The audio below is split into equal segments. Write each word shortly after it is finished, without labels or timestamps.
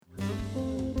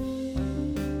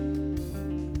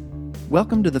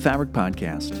Welcome to the Fabric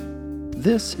Podcast.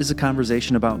 This is a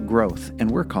conversation about growth, and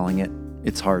we're calling it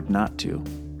It's Hard Not To.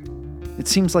 It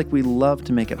seems like we love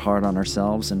to make it hard on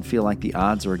ourselves and feel like the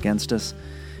odds are against us,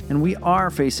 and we are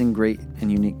facing great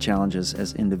and unique challenges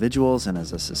as individuals and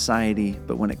as a society,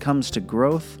 but when it comes to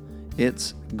growth,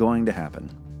 it's going to happen.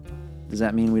 Does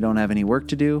that mean we don't have any work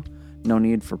to do? No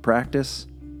need for practice?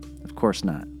 Of course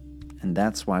not. And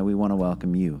that's why we want to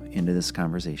welcome you into this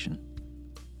conversation.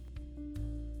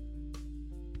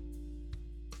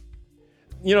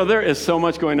 You know, there is so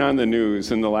much going on in the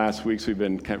news. In the last weeks, we've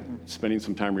been spending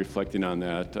some time reflecting on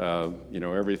that.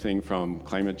 Everything from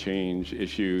climate change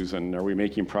issues and are we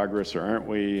making progress or aren't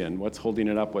we, and what's holding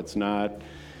it up, what's not,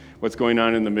 what's going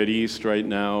on in the Mideast right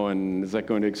now, and is that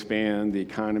going to expand the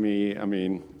economy? I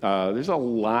mean, there's a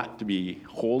lot to be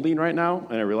holding right now,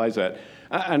 and I realize that.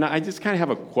 And I just kind of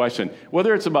have a question,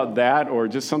 whether it's about that or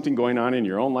just something going on in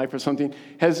your own life or something.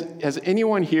 Has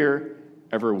anyone here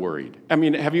ever worried? I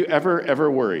mean, have you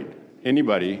ever worried?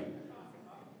 Anybody?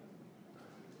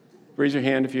 Raise your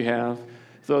hand if you have.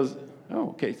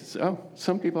 Okay. So,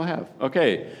 some people have.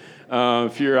 Okay.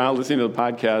 If you're out listening to the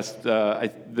podcast,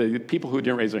 the people who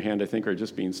didn't raise their hand, I think, are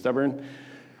just being stubborn.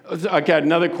 Okay,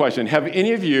 another question. Have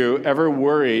any of you ever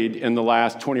worried in the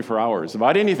last 24 hours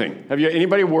about anything? Have you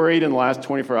anybody worried in the last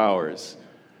 24 hours?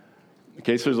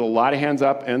 Okay, so there's a lot of hands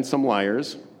up and some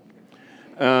liars.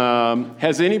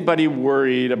 Has anybody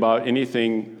worried about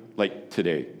anything like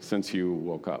today since you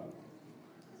woke up?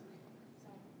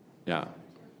 Yeah. All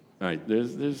right.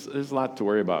 There's a lot to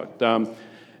worry about.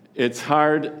 It's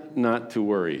hard not to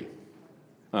worry.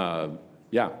 I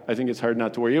think it's hard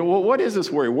not to worry. Well, what is this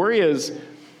worry? Worry is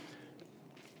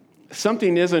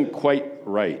something isn't quite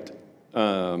right.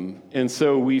 And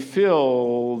so we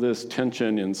feel this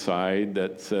tension inside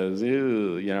that says,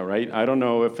 right? I don't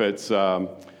know if it's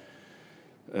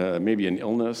maybe an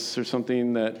illness or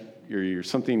something that you're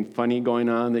something funny going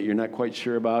on that you're not quite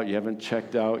sure about, you haven't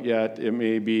checked out yet. It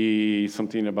may be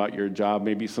something about your job,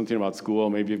 maybe something about school,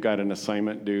 maybe you've got an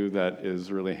assignment due that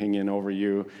is really hanging over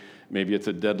you. Maybe it's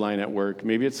a deadline at work.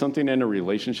 Maybe it's something in a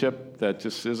relationship that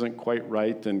just isn't quite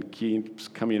right and keeps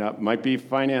coming up. It might be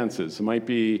finances. It might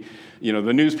be,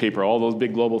 the newspaper, all those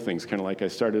big global things, kind of like I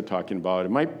started talking about.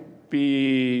 It might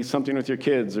be something with your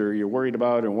kids or you're worried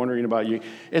about and wondering about you.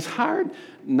 It's hard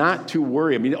not to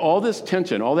worry. I mean, all this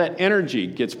tension, all that energy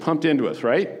gets pumped into us,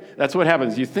 right? That's what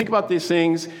happens. You think about these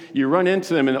things, you run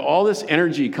into them, and all this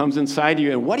energy comes inside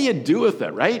you, and what do you do with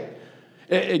it, right?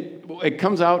 It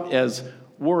comes out as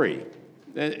worry.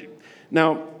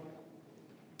 Now,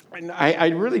 I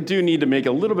really do need to make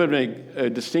a little bit of a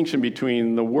distinction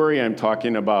between the worry I'm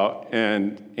talking about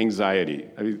and anxiety.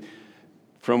 I mean,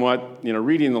 from what,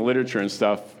 reading the literature and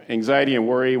stuff, anxiety and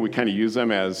worry, we kind of use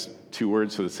them as two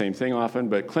words for the same thing often,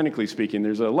 but clinically speaking,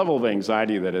 there's a level of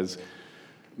anxiety that is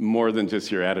more than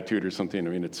just your attitude or something. I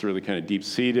mean, it's really kind of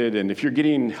deep-seated, and if you're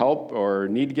getting help or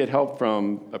need to get help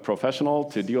from a professional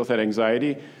to deal with that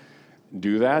anxiety,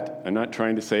 do that. I'm not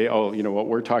trying to say, what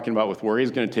we're talking about with worry is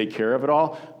going to take care of it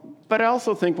all, but I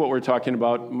also think what we're talking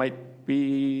about might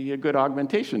be a good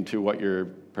augmentation to what you're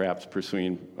perhaps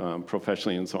pursuing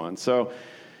professionally and so on. So,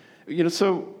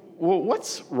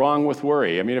 what's wrong with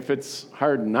worry? I mean, if it's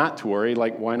hard not to worry,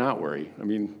 why not worry? I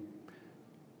mean,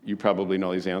 you probably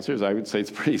know these answers. I would say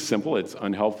it's pretty simple. It's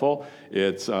unhelpful,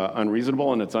 it's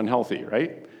unreasonable, and it's unhealthy,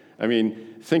 right? I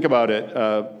mean, think about it.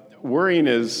 Worrying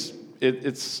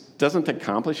doesn't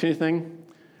accomplish anything.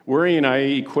 Worrying, I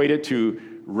equate it to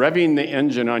revving the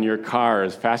engine on your car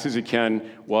as fast as you can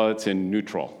while it's in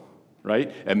neutral,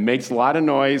 right? It makes a lot of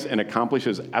noise and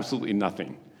accomplishes absolutely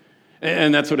nothing.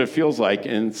 And that's what it feels like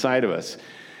inside of us.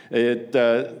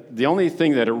 The only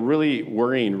thing that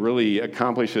worrying really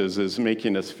accomplishes is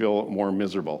making us feel more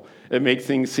miserable. It makes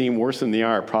things seem worse than they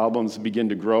are. Problems begin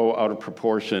to grow out of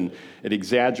proportion. It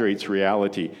exaggerates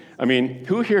reality. I mean,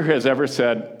 who here has ever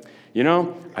said,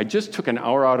 I just took an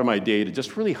hour out of my day to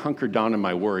just really hunker down on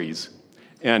my worries,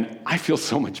 and I feel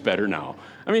so much better now.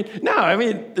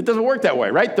 It doesn't work that way,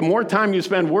 right? The more time you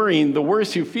spend worrying, the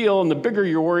worse you feel and the bigger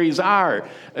your worries are.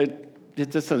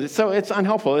 So it's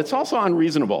unhelpful. It's also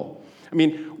unreasonable.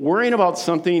 Worrying about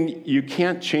something you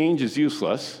can't change is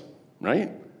useless,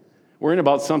 right? Worrying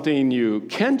about something you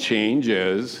can change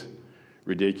is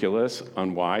ridiculous,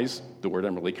 unwise. The word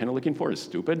I'm really kind of looking for is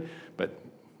stupid, but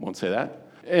won't say that.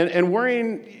 And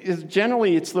worrying is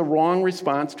generally, it's the wrong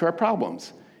response to our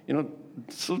problems.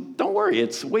 So don't worry,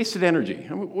 it's wasted energy.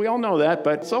 We all know that,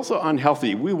 but it's also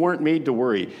unhealthy. We weren't made to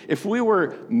worry. If we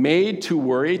were made to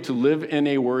worry, to live in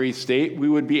a worry state, we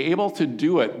would be able to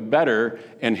do it better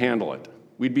and handle it.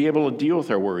 We'd be able to deal with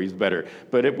our worries better.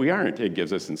 But we aren't. It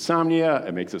gives us insomnia.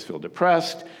 It makes us feel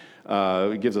depressed.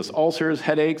 It gives us ulcers,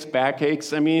 headaches,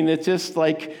 backaches. I mean, it's just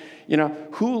like,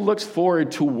 who looks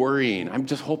forward to worrying? I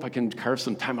just hope I can carve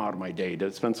some time out of my day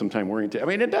to spend some time worrying. I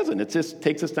mean, it doesn't. It just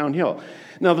takes us downhill.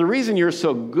 Now, the reason you're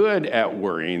so good at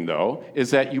worrying, though,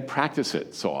 is that you practice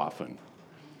it so often.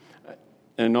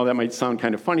 And I know that might sound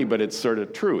kind of funny, but it's sort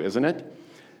of true, isn't it?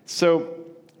 So,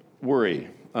 worry.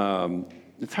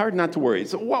 It's hard not to worry.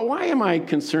 So why am I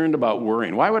concerned about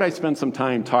worrying? Why would I spend some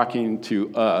time talking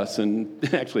to us?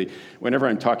 And actually, whenever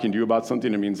I'm talking to you about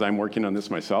something, it means I'm working on this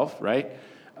myself, right?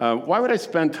 Why would I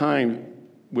spend time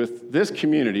with this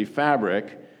community,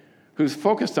 Fabric, who's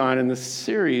focused on, and this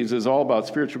series is all about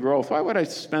spiritual growth, why would I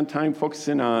spend time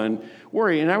focusing on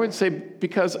worry? And I would say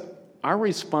because our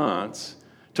response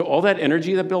to all that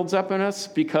energy that builds up in us,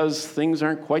 because things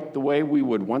aren't quite the way we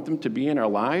would want them to be in our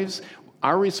lives,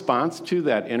 our response to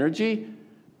that energy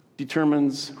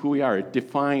determines who we are. It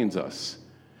defines us.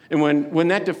 And when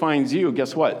that defines you,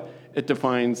 guess what? It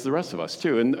defines the rest of us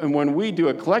too. And when we do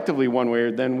it collectively one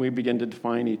way, then we begin to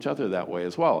define each other that way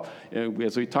as well.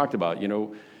 As we talked about,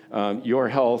 your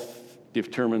health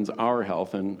determines our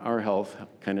health, and our health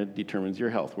kind of determines your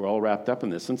health. We're all wrapped up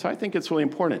in this. And so I think it's really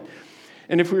important.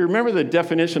 And if we remember the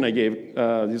definition I gave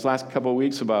these last couple of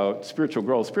weeks about spiritual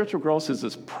growth is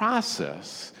this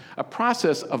process, a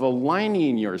process of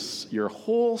aligning your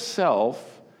whole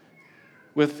self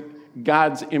with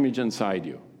God's image inside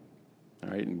you. All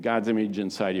right, and God's image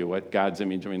inside you, what God's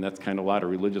image, that's kind of a lot of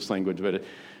religious language, but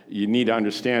you need to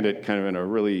understand it kind of in a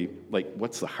really,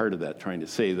 what's the heart of that trying to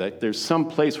say? That there's some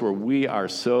place where we are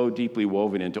so deeply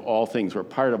woven into all things, we're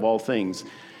part of all things,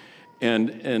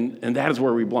 and that is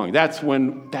where we belong. That's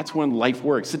when life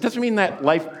works. It doesn't mean that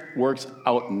life works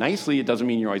out nicely, it doesn't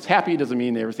mean you're always happy, it doesn't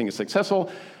mean everything is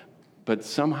successful, but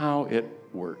somehow it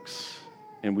works,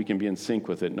 and we can be in sync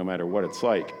with it no matter what it's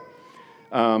like.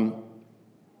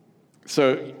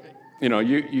 So,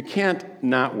 you can't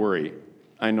not worry.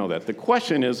 I know that. The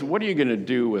question is, what are you going to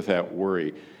do with that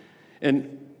worry?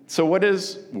 And so what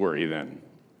is worry then?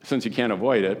 Since you can't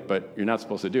avoid it, but you're not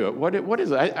supposed to do it, what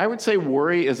is it? I would say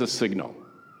worry is a signal.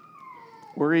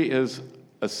 Worry is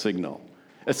a signal.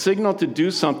 A signal to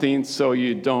do something so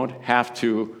you don't have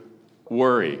to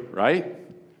worry, right?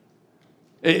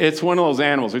 It's one of those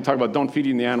animals. We talk about don't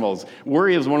feeding the animals.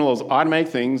 Worry is one of those automatic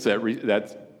things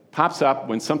that pops up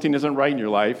when something isn't right in your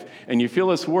life, and you feel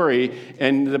this worry,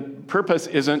 and the purpose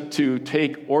isn't to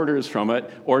take orders from it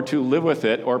or to live with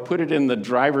it or put it in the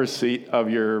driver's seat of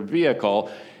your vehicle.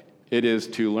 It is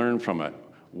to learn from it.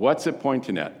 What's it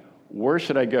pointing at? Where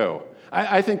should I go?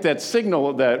 I think that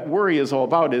signal that worry is all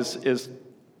about is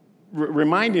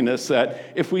reminding us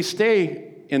that if we stay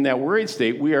in that worried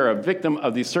state, we are a victim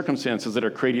of these circumstances that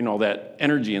are creating all that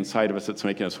energy inside of us that's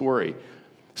making us worry.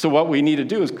 So what we need to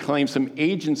do is claim some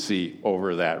agency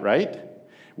over that, right?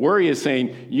 Worry is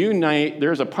saying,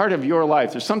 there's a part of your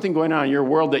life, there's something going on in your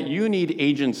world that you need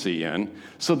agency in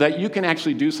so that you can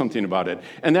actually do something about it.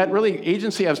 And that really,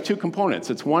 agency has two components.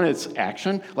 It's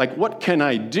action, like what can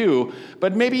I do?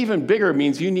 But maybe even bigger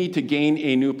means you need to gain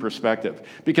a new perspective.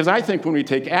 Because I think when we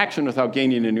take action without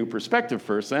gaining a new perspective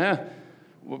first,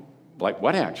 like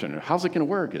what action? How's it going to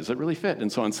work? Does it really fit?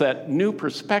 And so it's that new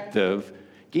perspective.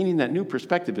 Gaining that new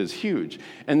perspective is huge.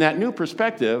 And that new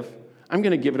perspective, I'm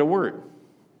going to give it a word.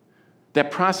 That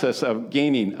process of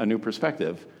gaining a new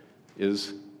perspective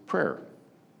is prayer.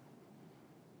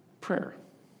 Prayer.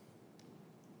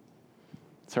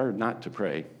 It's hard not to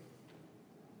pray.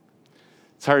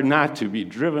 It's hard not to be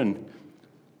driven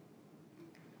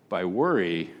by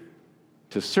worry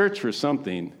to search for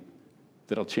something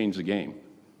that'll change the game.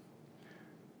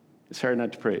 It's hard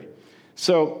not to pray.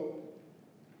 So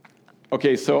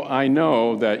I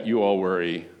know that you all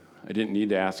worry. I didn't need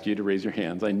to ask you to raise your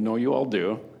hands. I know you all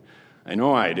do. I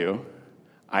know I do.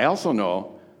 I also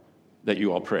know that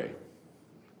you all pray.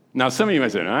 Now, some of you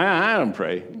might say, I don't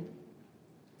pray.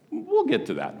 We'll get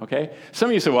to that, okay? Some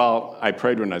of you say, well, I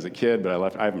prayed when I was a kid,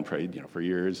 but I haven't prayed, for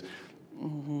years.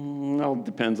 Well, it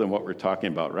depends on what we're talking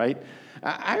about, right?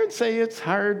 I would say it's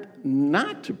hard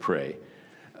not to pray.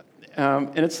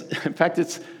 And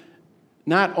it's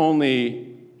not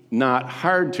only not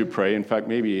hard to pray. In fact,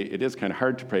 maybe it is kind of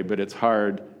hard to pray, but it's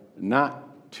hard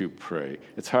not to pray.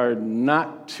 It's hard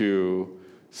not to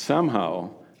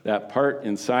somehow, that part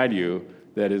inside you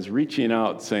that is reaching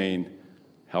out saying,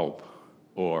 help,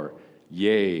 or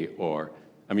yay, or,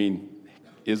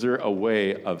 is there a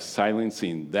way of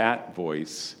silencing that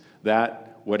voice,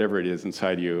 that whatever it is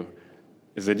inside you?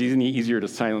 Is it any easier to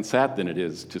silence that than it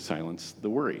is to silence the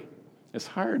worry? It's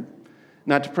hard.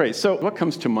 not to pray. So what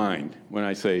comes to mind when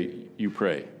I say you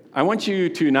pray? I want you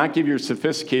to not give your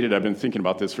sophisticated, I've been thinking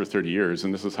about this for 30 years,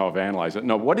 and this is how I've analyzed it.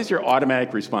 No, what is your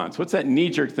automatic response? What's that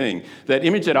knee-jerk thing? That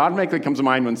image that automatically comes to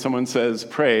mind when someone says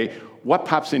pray, what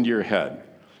pops into your head?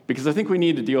 Because I think we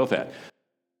need to deal with that.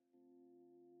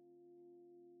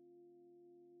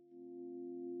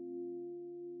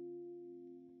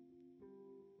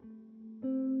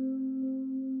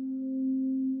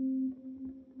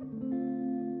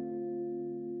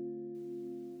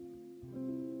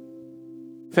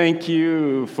 Thank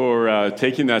you for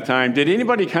taking that time. Did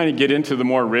anybody kind of get into the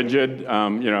more rigid,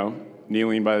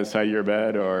 kneeling by the side of your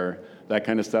bed or that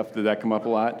kind of stuff? Did that come up a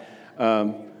lot?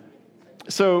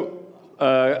 So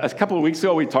a couple of weeks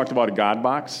ago, we talked about a God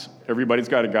box. Everybody's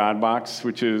got a God box,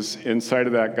 which is inside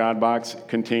of that God box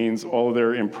contains all of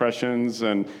their impressions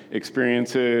and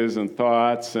experiences and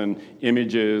thoughts and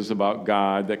images about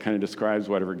God that kind of describes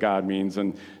whatever God means.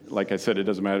 And like I said, it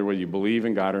doesn't matter whether you believe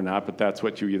in God or not, but that's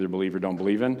what you either believe or don't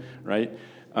believe in, right?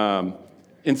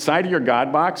 Inside of your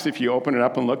God box, if you open it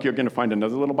up and look, you're going to find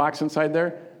another little box inside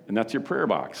there, and that's your prayer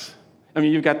box. I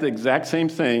mean, you've got the exact same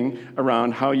thing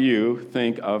around how you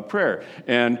think of prayer.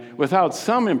 And without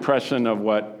some impression of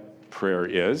what prayer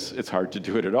is, it's hard to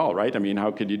do it at all, right? I mean,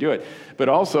 how could you do it? But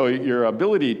also, your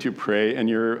ability to pray and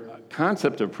your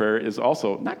concept of prayer is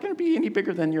also not going to be any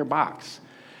bigger than your box.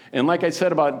 And like I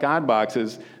said about God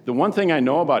boxes, the one thing I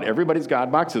know about everybody's God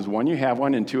box is, one, you have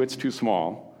one, and two, it's too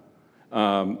small.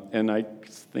 And I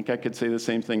think I could say the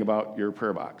same thing about your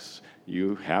prayer box.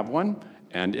 You have one,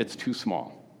 and it's too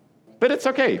small. But it's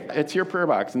okay. It's your prayer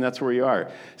box, and that's where you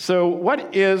are. So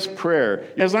what is prayer?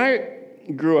 As I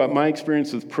grew up, my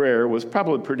experience with prayer was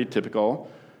probably pretty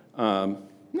typical.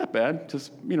 Not bad.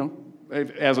 Just,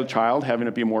 as a child, having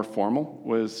it be more formal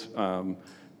was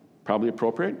probably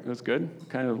appropriate. It was good.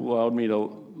 Kind of allowed me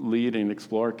to lead and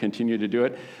explore, continue to do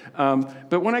it.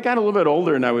 But when I got a little bit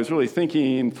older and I was really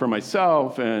thinking for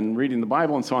myself and reading the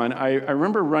Bible and so on, I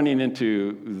remember running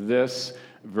into this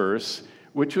verse,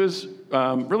 which was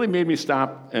really made me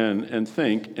stop and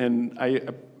think. And I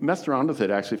messed around with it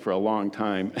actually for a long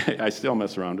time. I still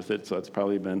mess around with it, so it's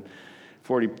probably been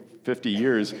 40, 50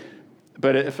 years.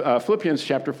 But Philippians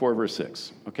chapter 4, verse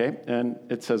 6, okay? And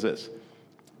it says this: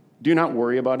 "Do not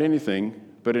worry about anything,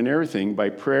 but in everything, by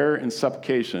prayer and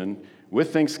supplication,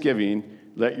 with thanksgiving,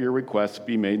 let your requests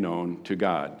be made known to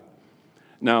God."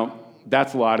 Now,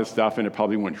 that's a lot of stuff, and it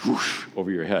probably went whoosh over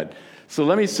your head. So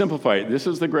let me simplify it. This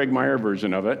is the Greg Meyer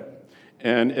version of it,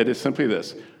 and it is simply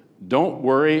this: don't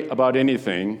worry about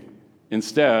anything.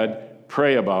 Instead,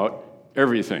 pray about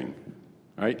everything.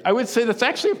 Right? I would say that's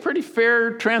actually a pretty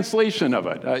fair translation of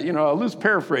it. A loose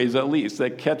paraphrase at least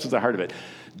that catches the heart of it.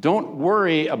 Don't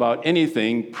worry about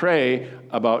anything. Pray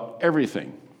about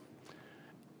everything.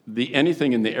 The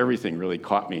anything and the everything really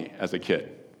caught me as a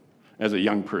kid, as a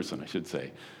young person, I should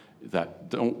say. That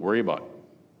don't worry about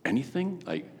anything?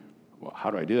 Like, well,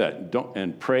 how do I do that?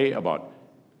 And pray about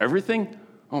everything?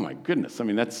 Oh my goodness. I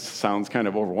mean, that sounds kind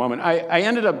of overwhelming. I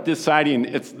ended up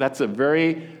deciding that's a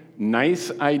very nice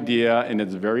idea, and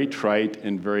it's very trite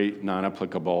and very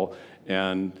non-applicable,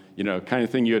 and kind of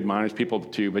thing you admonish people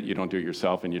to, but you don't do it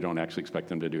yourself, and you don't actually expect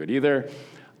them to do it either,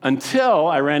 until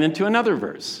I ran into another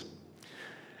verse.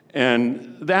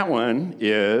 And that one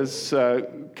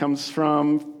comes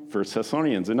from 1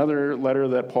 Thessalonians, another letter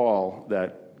that Paul,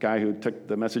 that guy who took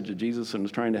the message of Jesus and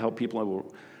was trying to help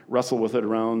people wrestle with it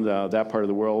around that part of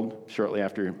the world shortly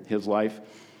after his life.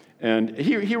 And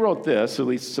he wrote this, at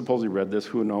least suppose he read this,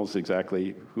 who knows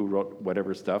exactly who wrote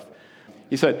whatever stuff.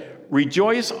 He said,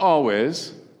 "Rejoice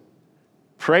always,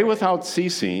 pray without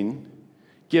ceasing,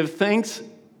 give thanks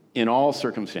in all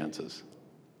circumstances."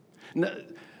 Now,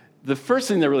 the first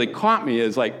thing that really caught me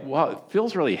is like, wow, it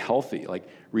feels really healthy, like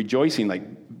rejoicing, like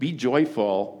be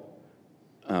joyful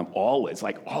always,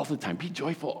 like all the time. Be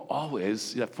joyful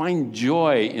always. Find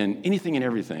joy in anything and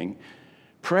everything.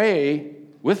 Pray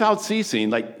without ceasing,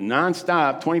 like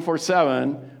nonstop,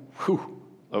 24/7.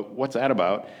 What's that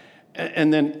about?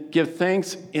 And then give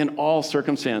thanks in all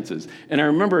circumstances. And I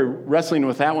remember wrestling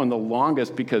with that one the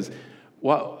longest because,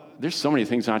 well, there's so many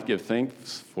things not to give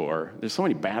thanks for. There's so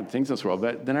many bad things in this world.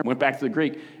 But then I went back to the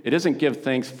Greek. It doesn't give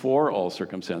thanks for all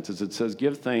circumstances. It says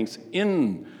give thanks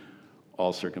in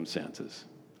all circumstances.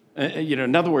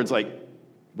 In other words, like,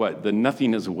 what? The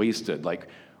nothing is wasted. Like,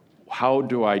 how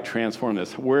do I transform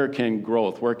this? Where can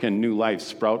new life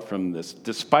sprout from this,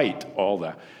 despite all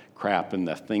the crap and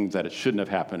the things that it shouldn't have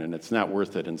happened and it's not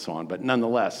worth it and so on. But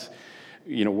nonetheless,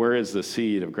 where is the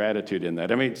seed of gratitude in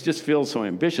that? I mean, it just feels so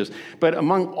ambitious. But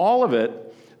among all of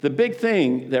it, the big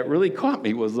thing that really caught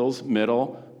me was those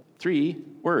middle three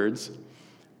words,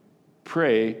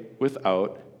 pray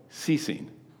without ceasing.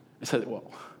 I said,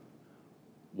 well,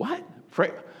 what?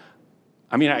 Pray?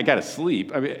 I mean, I got to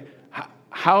sleep. I mean,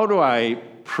 how do I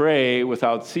pray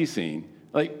without ceasing?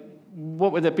 Like,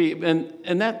 what would that be?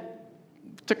 And that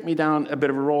took me down a bit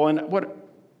of a roll. And let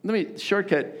me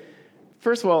shortcut.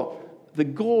 First of all, the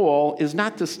goal is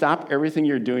not to stop everything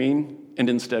you're doing and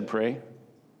instead pray.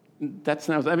 That's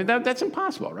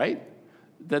impossible, right?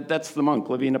 That's the monk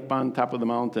living up on top of the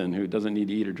mountain who doesn't need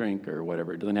to eat or drink or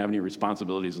whatever, doesn't have any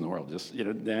responsibilities in the world. Just,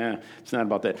 it's not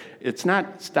about that. It's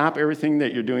not stop everything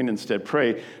that you're doing, instead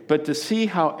pray, but to see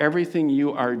how everything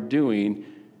you are doing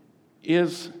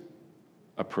is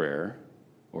a prayer,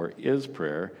 or is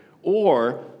prayer,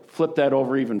 or flip that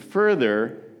over even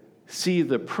further, see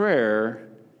the prayer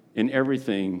in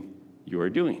everything you are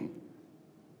doing.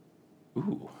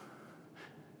 Ooh,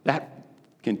 that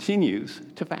continues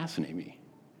to fascinate me.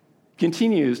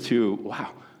 Continues to,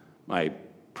 wow, my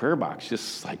prayer box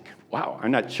just like, wow,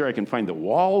 I'm not sure I can find the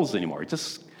walls anymore. It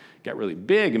just got really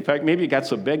big. In fact, maybe it got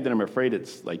so big that I'm afraid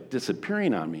it's like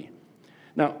disappearing on me.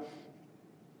 Now,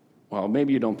 well,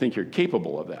 maybe you don't think you're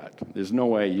capable of that. There's no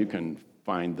way you can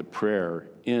find the prayer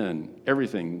in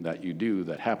everything that you do,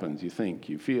 that happens, you think,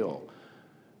 you feel.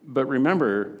 But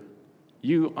remember,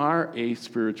 you are a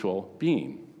spiritual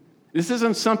being. This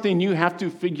isn't something you have to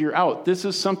figure out. This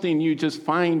is something you just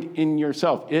find in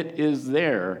yourself. It is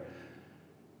there.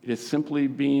 It is simply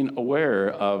being aware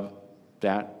of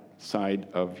that side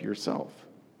of yourself.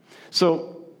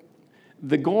 So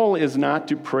the goal is not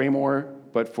to pray more,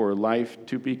 but for life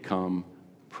to become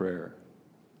prayer,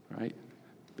 right?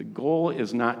 The goal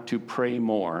is not to pray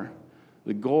more.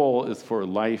 The goal is for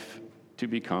life to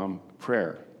become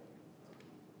prayer.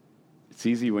 It's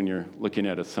easy when you're looking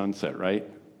at a sunset, right?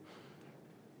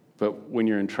 But when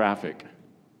you're in traffic,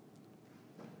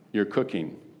 you're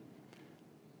cooking,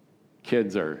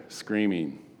 kids are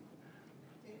screaming.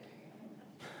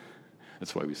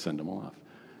 That's why we send them off.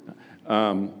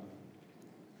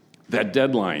 That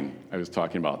deadline I was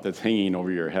talking about that's hanging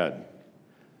over your head,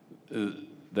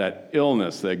 that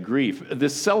illness, that grief,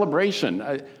 this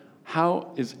celebration,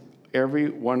 how is every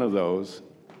one of those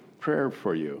prayer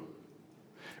for you?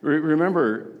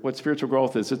 Remember what spiritual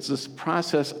growth is. It's this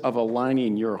process of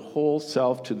aligning your whole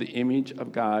self to the image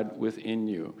of God within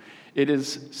you. It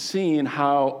is seeing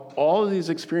how all of these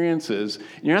experiences,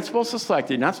 you're not supposed to select,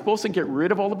 you're not supposed to get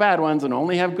rid of all the bad ones and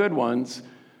only have good ones.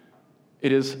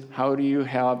 It is how do you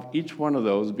have each one of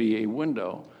those be a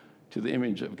window to the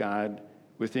image of God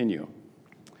within you.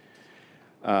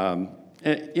 I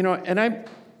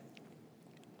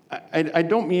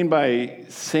don't mean by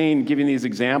giving these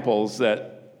examples that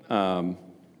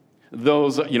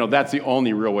that's the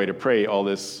only real way to pray, all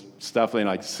this stuff,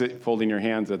 like folding your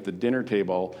hands at the dinner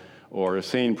table or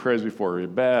saying prayers before your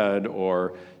bed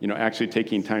or, actually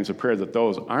taking times of prayer, that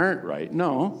those aren't right.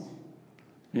 No,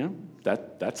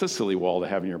 that's a silly wall to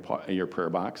have in your prayer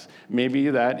box. Maybe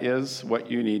that is what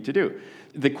you need to do.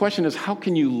 The question is, how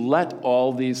can you let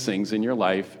all these things in your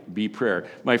life be prayer?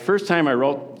 My first time I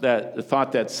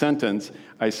thought that sentence,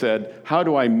 I said, how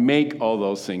do I make all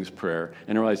those things prayer?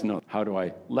 And I realized, no, how do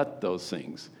I let those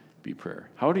things be prayer?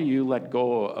 How do you let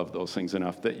go of those things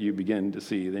enough that you begin to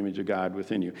see the image of God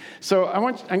within you? So I'm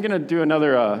going to do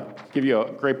give you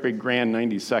a great big grand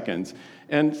 90 seconds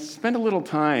and spend a little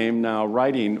time now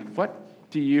writing,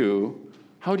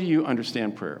 how do you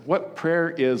understand prayer? What prayer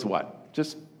is what?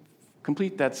 Just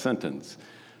complete that sentence,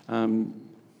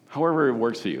 however it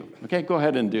works for you. Okay, go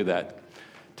ahead and do that.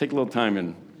 Take a little time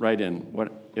and write in,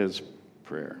 what is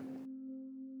prayer?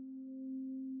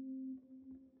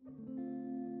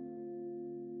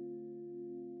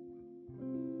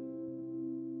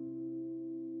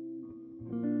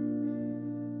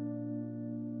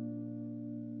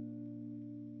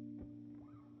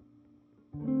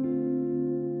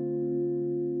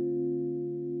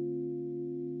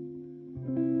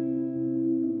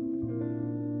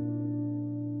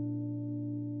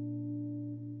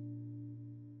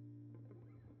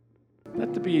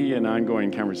 Let it be an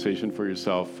ongoing conversation for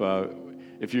yourself.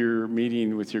 If you're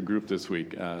meeting with your group this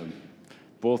week,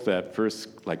 both at first,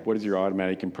 what is your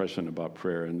automatic impression about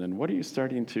prayer? And then what are you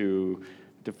starting to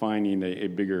defining a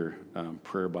bigger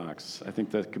prayer box? I think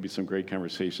that could be some great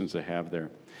conversations to have there.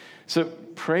 So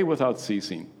pray without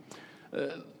ceasing.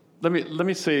 Let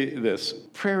me say this.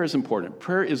 Prayer is important.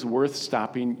 Prayer is worth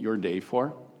stopping your day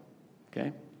for.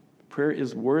 Okay? Prayer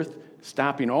is worth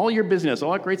stopping all your business,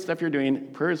 all that great stuff you're doing.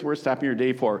 Prayer is worth stopping your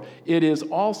day for. It is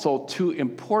also too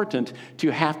important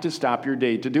to have to stop your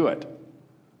day to do it.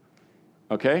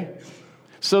 Okay?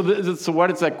 So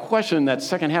what is that question? That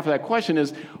second half of that question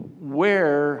is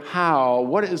where, how,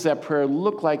 what does that prayer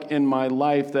look like in my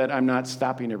life that I'm not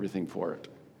stopping everything for it?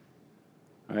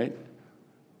 Right?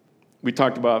 We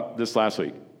talked about this last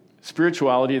week.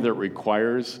 Spirituality that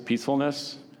requires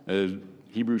peacefulness,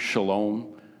 Hebrew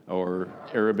shalom or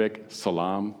Arabic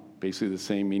salam, basically the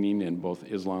same meaning in both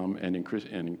Islam and in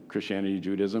Christianity,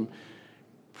 Judaism.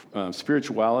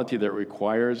 Spirituality that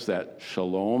requires that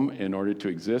shalom in order to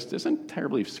exist isn't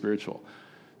terribly spiritual.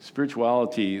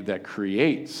 Spirituality that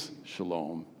creates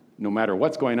shalom, no matter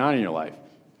what's going on in your life,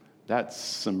 that's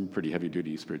some pretty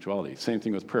heavy-duty spirituality. Same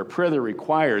thing with prayer. Prayer that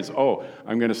requires,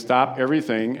 I'm going to stop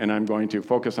everything and I'm going to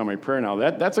focus on my prayer now.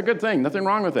 That's a good thing. Nothing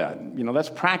wrong with that. That's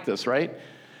practice, right?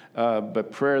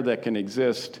 But prayer that can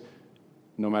exist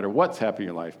no matter what's happening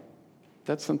in your life,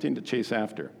 that's something to chase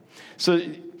after. So,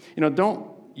 don't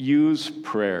use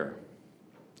prayer.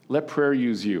 Let prayer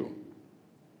use you.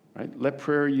 Right? Let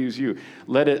prayer use you.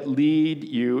 Let it lead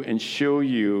you and show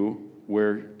you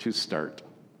where to start,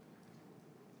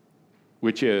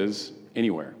 which is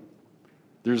anywhere.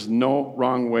 There's no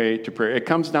wrong way to pray. It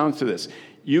comes down to this.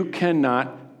 You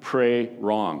cannot pray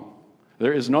wrong.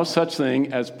 There is no such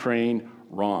thing as praying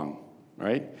wrong,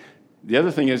 right? The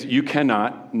other thing is you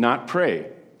cannot not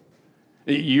pray.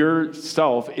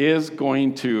 Yourself is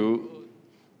going to,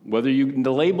 whether you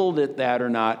labeled it that or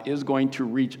not, is going to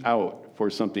reach out for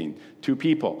something to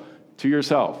people, to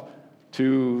yourself,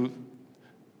 to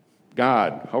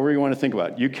God, however you want to think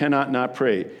about it. You cannot not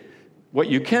pray. What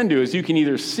you can do is you can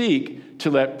either seek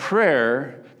to let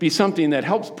prayer be something that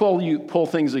helps pull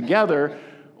things together,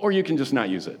 or you can just not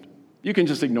use it. You can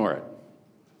just ignore it.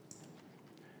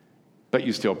 But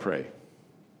you still pray.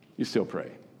 You still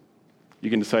pray. You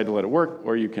can decide to let it work,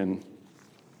 or you can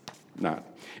not.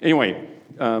 Anyway,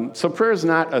 so prayer is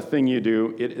not a thing you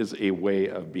do. It is a way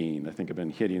of being. I think I've been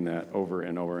hitting that over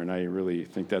and over, and I really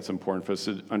think that's important for us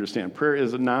to understand. Prayer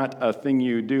is not a thing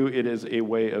you do. It is a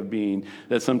way of being,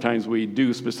 that sometimes we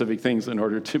do specific things in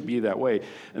order to be that way,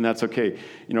 and that's okay.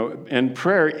 And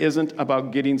prayer isn't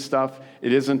about getting stuff.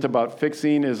 It isn't about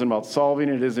fixing. It isn't about solving.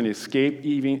 It isn't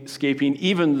escaping,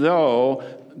 even though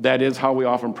that is how we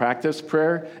often practice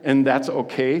prayer, and that's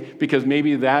okay, because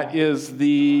maybe that is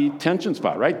the tension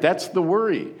spot, right? That's the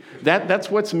worry. That's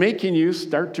what's making you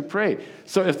start to pray.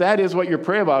 So if that is what you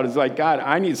pray about, is like, God,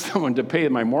 I need someone to pay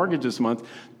my mortgage this month,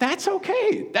 that's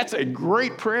okay. That's a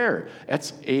great prayer.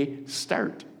 That's a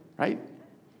start, right?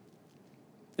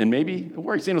 And maybe it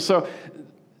works. So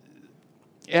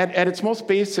at its most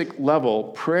basic level,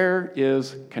 prayer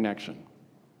is connection.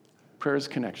 Prayer is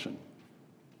connection.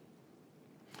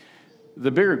 The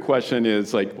bigger question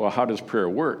is how does prayer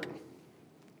work?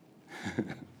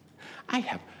 I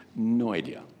have no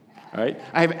idea, all right?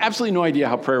 I have absolutely no idea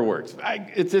how prayer works.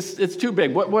 It's too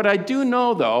big. What I do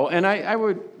know, though, and I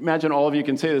would imagine all of you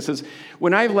can say this, is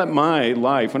when I've let my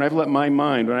life, when I've let my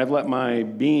mind, when I've let my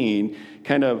being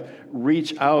kind of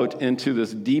reach out into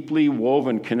this deeply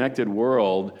woven, connected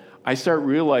world, I start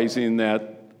realizing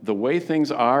that the way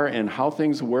things are and how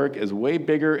things work is way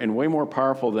bigger and way more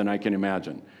powerful than I can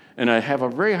imagine. And I have a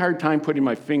very hard time putting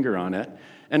my finger on it.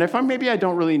 And maybe I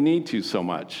don't really need to so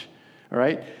much, all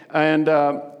right? And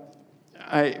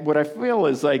what I feel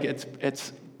is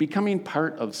it's becoming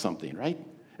part of something, right?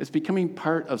 It's becoming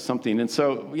part of something. And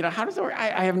so, how does it work?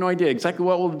 I have no idea exactly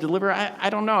what will deliver. I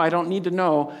don't know. I don't need to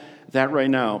know that right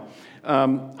now.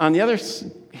 On the other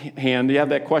hand, you have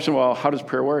that question, well, how does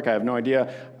prayer work? I have no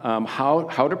idea.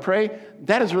 How to pray?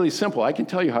 That is really simple. I can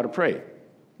tell you how to pray.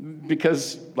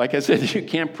 Because, like I said, you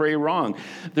can't pray wrong.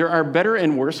 There are better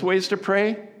and worse ways to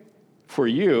pray for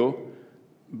you,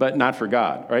 but not for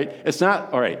God, right? It's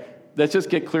not, all right, let's just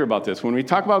get clear about this. When we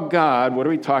talk about God, what are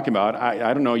we talking about?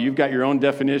 I don't know, you've got your own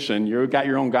definition, you've got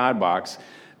your own God box,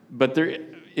 but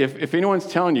if anyone's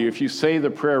telling you, if you say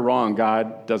the prayer wrong,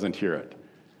 God doesn't hear it,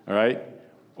 all right?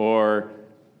 Or,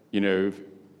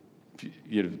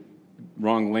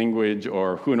 wrong language,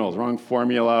 or who knows, wrong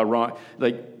formula, wrong,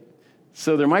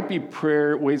 so there might be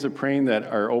ways of praying that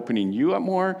are opening you up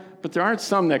more, but there aren't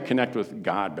some that connect with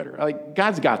God better.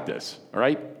 God's got this, all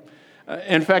right?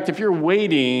 In fact, if you're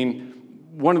waiting,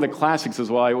 one of the classics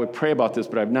is, well, I would pray about this,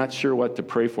 but I'm not sure what to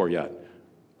pray for yet.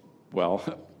 Well,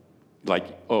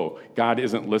 God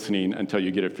isn't listening until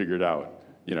you get it figured out,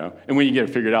 And when you get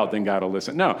it figured out, then God will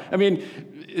listen. No,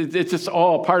 it's just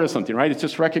all part of something, right? It's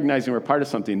just recognizing we're part of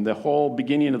something. The whole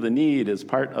beginning of the need is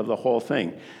part of the whole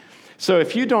thing. So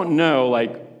if you don't know,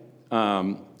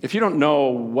 if you don't know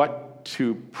what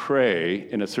to pray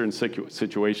in a certain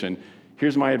situation,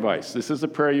 here's my advice. This is the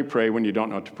prayer you pray when you don't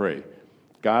know what to pray.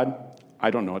 God, I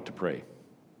don't know what to pray.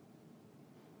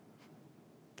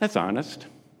 That's honest.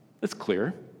 That's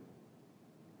clear.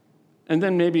 And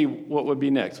then maybe what would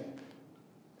be next?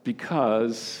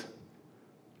 Because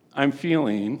I'm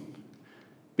feeling,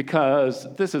 because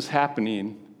this is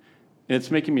happening, and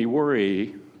it's making me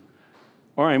worry,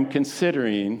 or I'm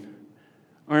considering,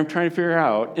 or I'm trying to figure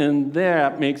out, and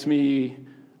that makes me,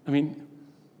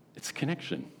 it's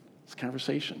connection. It's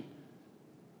conversation.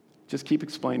 Just keep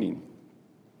explaining.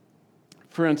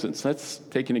 For instance, let's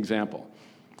take an example.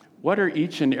 What are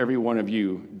each and every one of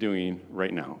you doing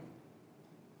right now?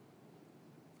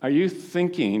 Are you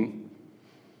thinking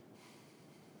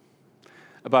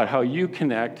about how you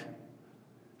connect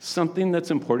something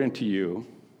that's important to you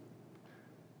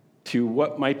to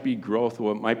what might be growth,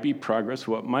 what might be progress,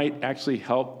 what might actually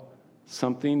help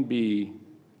something be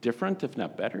different, if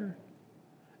not better?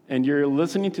 And you're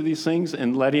listening to these things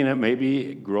and letting it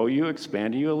maybe grow you,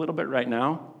 expand you a little bit right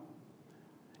now?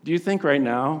 Do you think right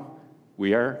now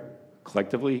we are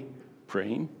collectively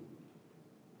praying?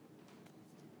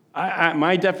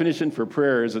 My definition for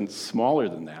prayer isn't smaller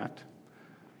than that.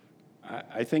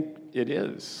 I think it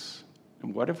is.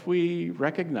 And what if we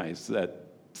recognize that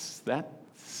it's that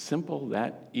simple,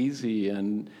 that easy,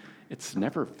 and it's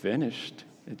never finished?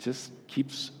 It just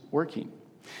keeps working.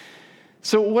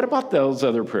 So what about those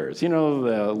other prayers?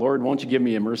 The Lord, won't you give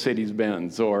me a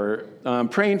Mercedes-Benz? Or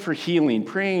praying for healing,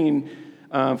 praying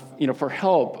for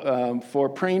help, for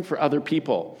praying for other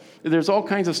people. There's all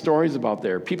kinds of stories about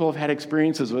there. People have had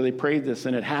experiences where they prayed this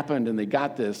and it happened and they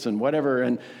got this and whatever.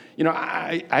 And,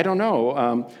 I don't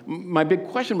know. My big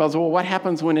question was, well, what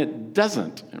happens when it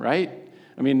doesn't, right?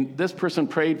 This person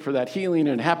prayed for that healing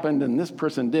and it happened, and this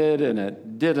person did and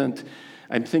it didn't.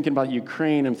 I'm thinking about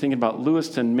Ukraine. I'm thinking about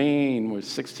Lewiston, Maine, where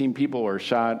 16 people were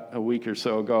shot a week or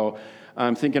so ago.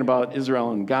 I'm thinking about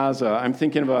Israel and Gaza. I'm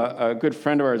thinking of a good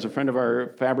friend of ours, a friend of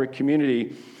our Fabric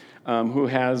community, who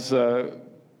has a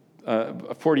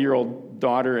 40-year-old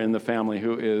daughter in the family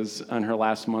who is on her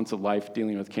last months of life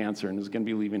dealing with cancer and is going to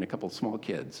be leaving a couple of small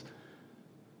kids.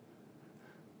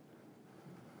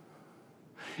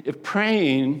 If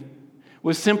praying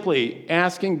was simply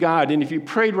asking God, and if you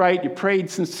prayed right, you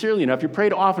prayed sincerely enough, you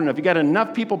prayed often enough, you got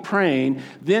enough people praying,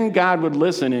 then God would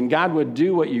listen and God would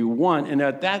do what you want, and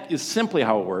that is simply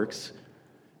how it works.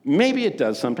 Maybe it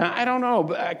does sometimes. I don't know,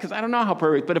 because I don't know how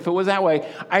prayer works, but if it was that way,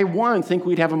 I, think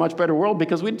we'd have a much better world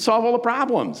because we'd solve all the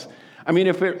problems.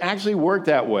 If it actually worked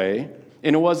that way,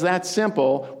 and it was that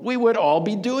simple, we would all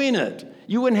be doing it.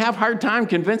 You wouldn't have a hard time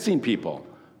convincing people,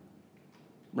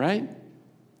 right?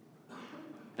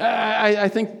 I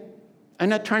think I'm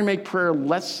not trying to make prayer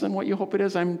less than what you hope it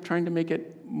is. I'm trying to make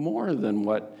it more than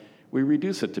what we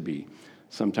reduce it to be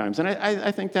sometimes. And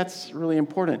I think that's really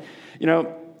important.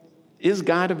 Is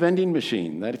God a vending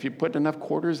machine that if you put enough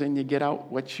quarters in, you get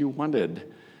out what you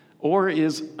wanted? Or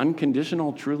is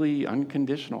unconditional truly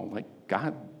unconditional? Like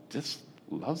God just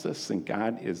loves us and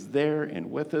God is there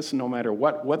and with us no matter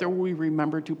what, whether we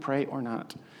remember to pray or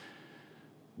not.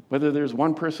 Whether there's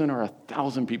one person or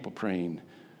 1,000 people praying,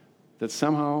 that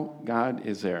somehow God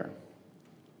is there.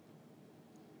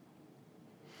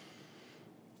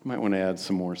 You might want to add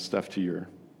some more stuff to your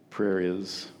prayer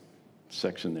is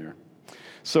section there.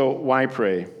 So why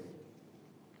pray?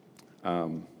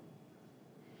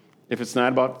 If it's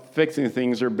not about fixing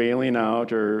things or bailing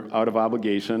out or out of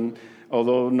obligation,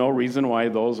 although no reason why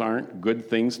those aren't good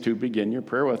things to begin your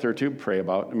prayer with or to pray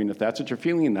about. If that's what you're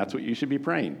feeling, that's what you should be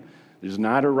praying. There's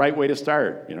not a right way to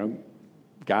start.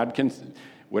 God can...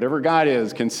 Whatever God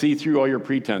is can see through all your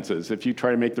pretenses. If you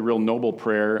try to make the real noble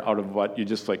prayer out of what you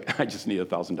just I just need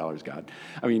 $1,000, God.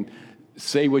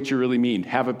 Say what you really mean.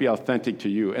 Have it be authentic to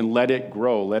you and let it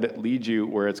grow. Let it lead you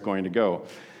where it's going to go.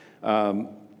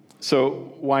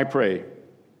 So why pray?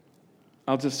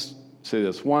 I'll just say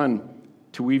this. One,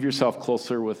 to weave yourself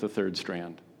closer with the third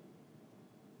strand.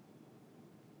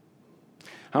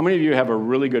 How many of you have a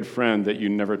really good friend that you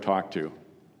never talk to?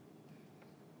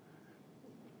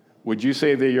 Would you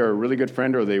say they are a really good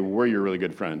friend or they were your really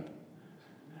good friend?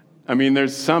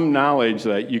 There's some knowledge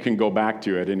that you can go back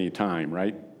to at any time,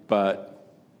 right?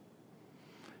 But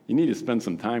you need to spend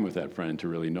some time with that friend to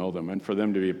really know them and for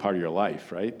them to be a part of your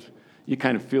life, right? You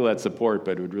kind of feel that support,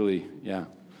 but it would really, yeah.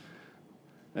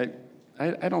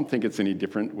 I don't think it's any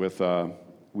different with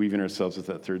weaving ourselves with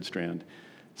that third strand.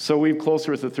 So weave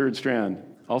closer with the third strand.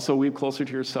 Also weave closer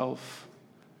to yourself.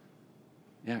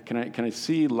 Yeah, can I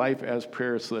see life as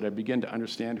prayer so that I begin to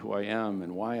understand who I am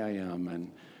and why I am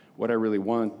and what I really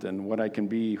want and what I can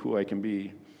be, who I can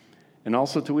be. And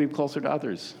also to weave closer to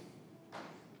others.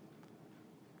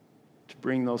 To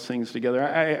bring those things together.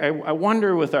 I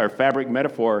wonder with our fabric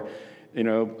metaphor,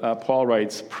 Paul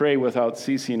writes, pray without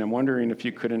ceasing. I'm wondering if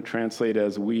you couldn't translate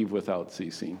as weave without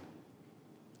ceasing.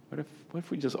 What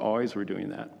if we just always were doing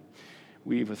that?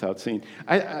 Weave without ceasing.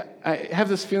 I have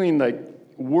this feeling like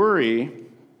worry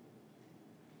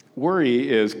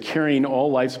is carrying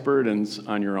all life's burdens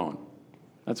on your own.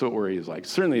 That's what worry is like.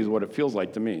 Certainly is what it feels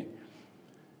like to me.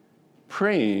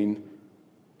 Praying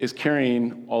is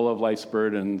carrying all of life's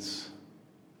burdens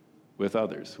with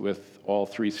others, with all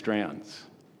three strands.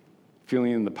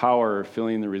 Feeling the power,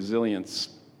 feeling the resilience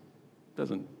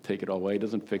doesn't take it all away,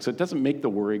 doesn't fix it, doesn't make the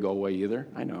worry go away either.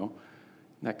 I know,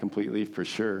 not completely for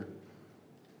sure.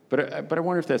 But I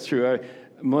wonder if that's true.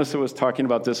 Melissa was talking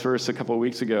about this verse a couple of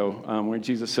weeks ago where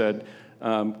Jesus said,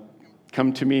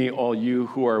 come to me, all you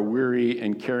who are weary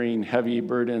and carrying heavy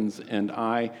burdens, and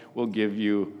I will give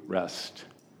you rest.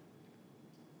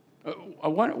 I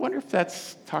wonder if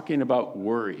that's talking about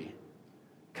worry.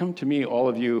 Come to me, all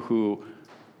of you who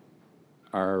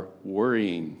are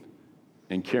worrying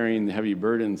and carrying the heavy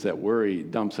burdens that worry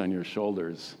dumps on your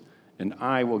shoulders, and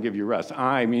I will give you rest.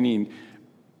 I, meaning,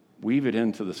 weave it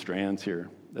into the strands here.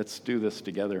 Let's do this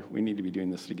together. We need to be doing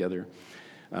this together.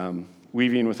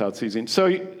 Weaving without ceasing. So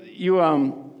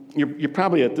you're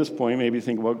probably at this point maybe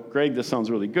thinking, well, Greg, this sounds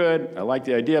really good. I like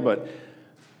the idea, but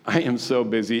I am so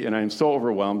busy and I am so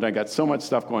overwhelmed. I got so much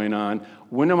stuff going on.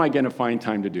 When am I going to find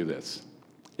time to do this?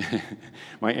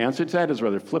 My answer to that is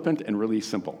rather flippant and really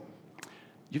simple.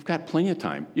 You've got plenty of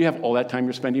time. You have all that time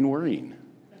you're spending worrying,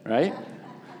 right?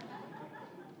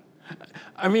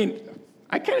 I mean,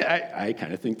 I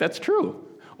kind of think that's true.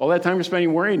 All that time you're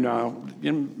spending worrying now,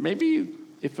 maybe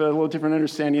if a little different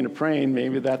understanding of praying,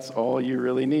 maybe that's all you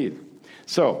really need.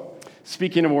 So,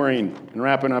 speaking of worrying and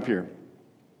wrapping up here.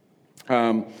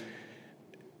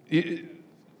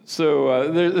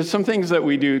 There's some things that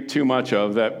we do too much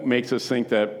of that makes us think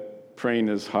that praying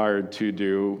is hard to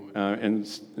do, and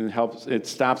it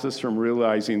stops us from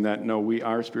realizing that, no, we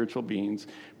are spiritual beings.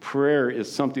 Prayer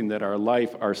is something that our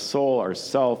life, our soul, our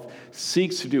self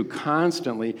seeks to do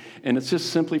constantly, and it's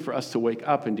just simply for us to wake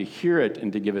up and to hear it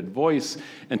and to give it voice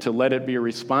and to let it be a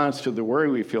response to the worry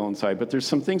we feel inside. But there's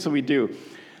some things that we do,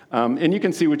 and you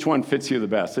can see which one fits you the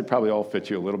best. They probably all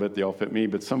fit you a little bit. They all fit me,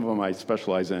 but some of them I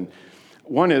specialize in.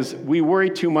 One is we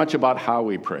worry too much about how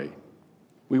we pray.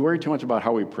 We worry too much about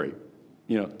how we pray.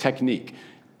 Technique.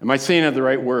 Am I saying the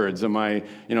right words? Am I,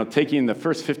 taking the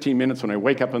first 15 minutes when I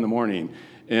wake up in the morning?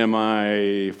 Am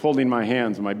I folding my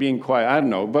hands? Am I being quiet? I don't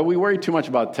know. But we worry too much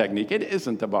about technique. It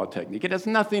isn't about technique. It has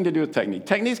nothing to do with technique.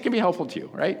 Techniques can be helpful to you,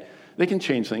 right? They can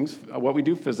change things. What we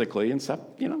do physically and stuff,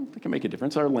 they can make a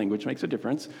difference. Our language makes a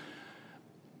difference.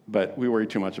 But we worry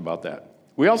too much about that.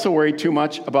 We also worry too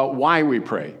much about why we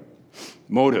pray.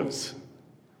 Motives.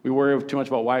 We worry too much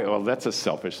about why. Well, that's a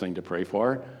selfish thing to pray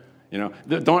for.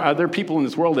 Are there people in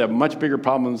this world that have much bigger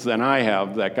problems than I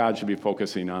have that God should be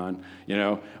focusing on,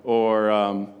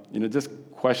 or just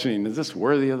questioning, is this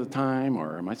worthy of the time,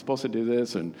 or am I supposed to do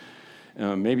this? And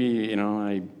maybe,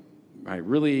 I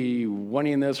really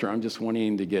wanting this, or I'm just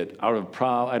wanting to get out of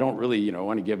problem. I don't really,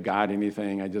 want to give God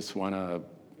anything. I just want to,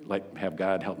 have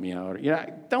God help me out.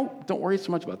 Don't worry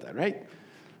so much about that, right?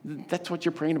 That's what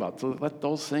you're praying about. So let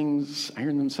those things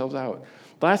iron themselves out.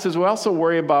 Last is we also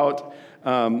worry about,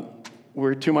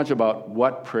 we're too much about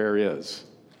what prayer is.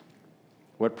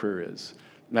 What prayer is.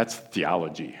 That's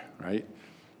theology, right?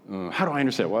 How do I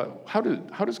understand? How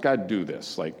does God do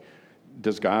this?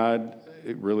 Does God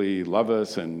really love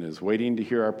us and is waiting to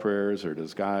hear our prayers, or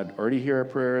does God already hear our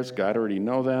prayers? God already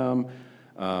know them?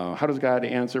 How does God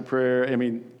answer prayer? I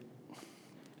mean,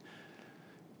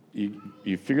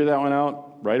 you figure that one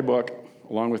out, write a book,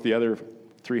 along with the other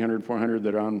 300, 400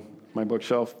 that are on my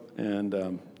bookshelf, and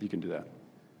you can do that.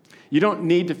 You don't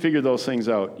need to figure those things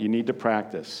out. You need to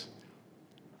practice,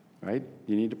 right?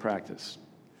 You need to practice.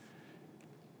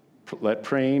 Let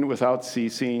praying without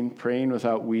ceasing, praying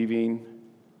without weaving,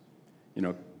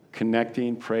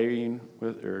 connecting, praying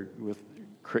with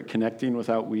connecting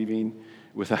without weaving,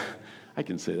 I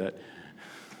can say that.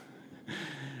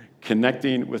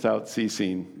 Connecting without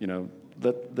ceasing,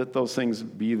 let those things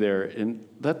be there and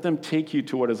let them take you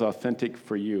to what is authentic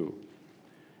for you.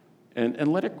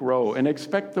 And let it grow, and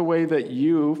expect the way that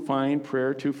you find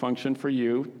prayer to function for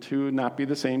you to not be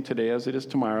the same today as it is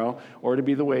tomorrow, or to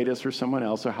be the way it is for someone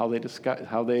else, or how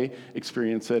they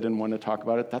experience it and want to talk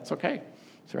about it. That's okay.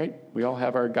 That's right. We all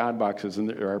have our God boxes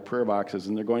and our prayer boxes,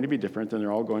 and they're going to be different, and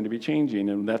they're all going to be changing,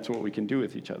 and that's what we can do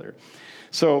with each other.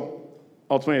 So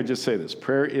ultimately, I just say this: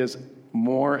 prayer is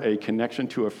more a connection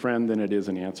to a friend than it is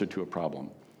an answer to a problem.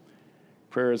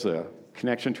 Prayer is a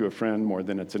connection to a friend more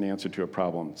than it's an answer to a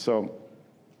problem. So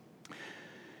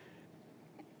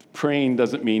Praying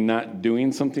doesn't mean not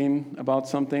doing something about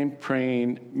something.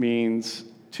 Praying means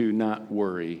to not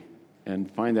worry and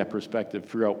find that perspective,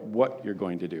 figure out what you're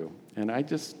going to do. And I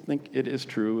just think it is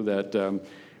true that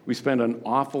we spend an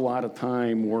awful lot of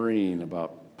time worrying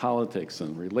about politics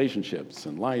and relationships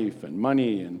and life and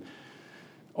money and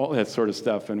all that sort of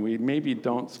stuff, and we maybe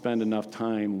don't spend enough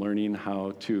time learning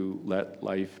how to let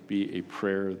life be a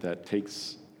prayer that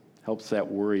helps that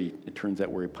worry, it turns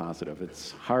that worry positive.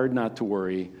 It's hard not to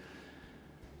worry,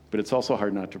 but it's also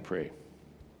hard not to pray.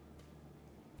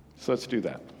 So let's do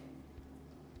that.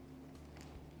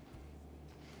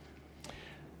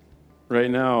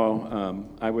 Right now,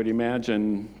 I would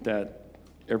imagine that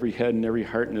every head and every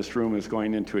heart in this room is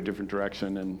going into a different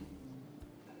direction and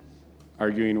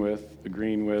arguing with,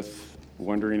 agreeing with,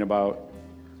 wondering about.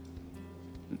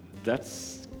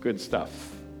 That's good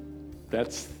stuff.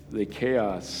 That's the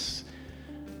chaos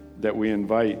that we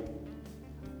invite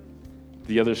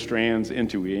the other strands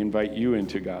into. We invite you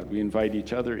into, God. We invite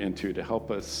each other into to help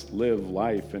us live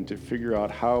life and to figure out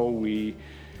how we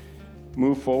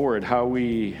move forward, how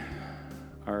we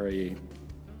are a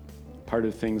part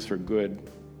of things for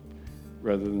good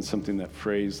rather than something that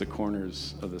frays the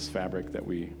corners of this fabric that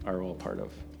we are all part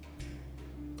of.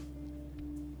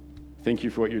 Thank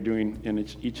you for what you're doing in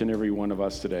each and every one of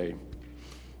us today.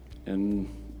 And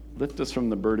lift us from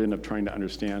the burden of trying to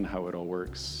understand how it all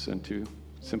works and to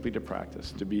simply to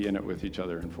practice, to be in it with each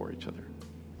other and for each other.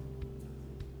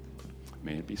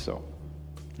 May it be so.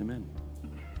 Amen.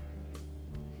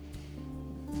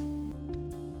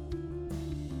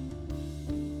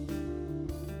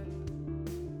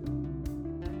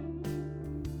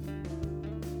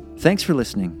 Thanks for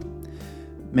listening.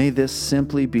 May this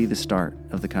simply be the start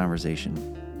of the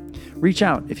conversation. Reach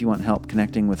out if you want help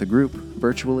connecting with a group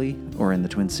virtually or in the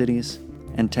Twin Cities,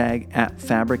 and tag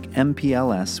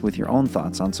 @FabricMPLS with your own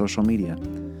thoughts on social media.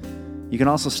 You can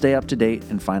also stay up to date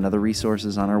and find other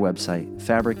resources on our website,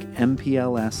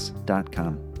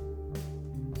 fabricmpls.com.